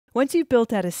Once you've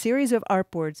built out a series of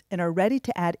artboards and are ready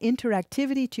to add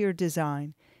interactivity to your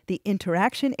design, the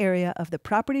interaction area of the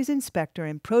Properties Inspector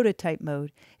in prototype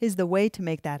mode is the way to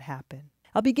make that happen.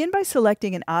 I'll begin by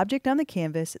selecting an object on the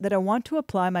canvas that I want to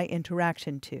apply my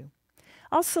interaction to.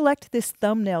 I'll select this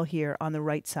thumbnail here on the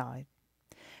right side.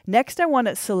 Next, I want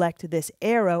to select this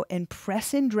arrow and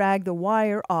press and drag the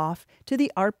wire off to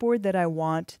the artboard that I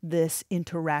want this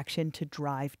interaction to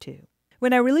drive to.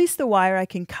 When I release the wire, I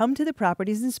can come to the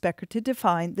Properties Inspector to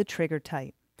define the trigger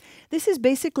type. This is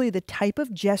basically the type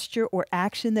of gesture or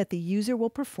action that the user will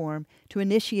perform to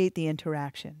initiate the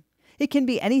interaction. It can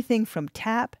be anything from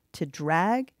tap to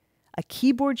drag, a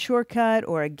keyboard shortcut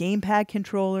or a gamepad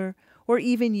controller, or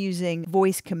even using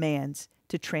voice commands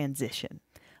to transition.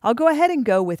 I'll go ahead and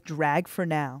go with drag for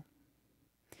now.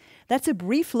 That's a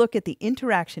brief look at the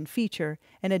interaction feature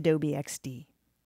in Adobe XD.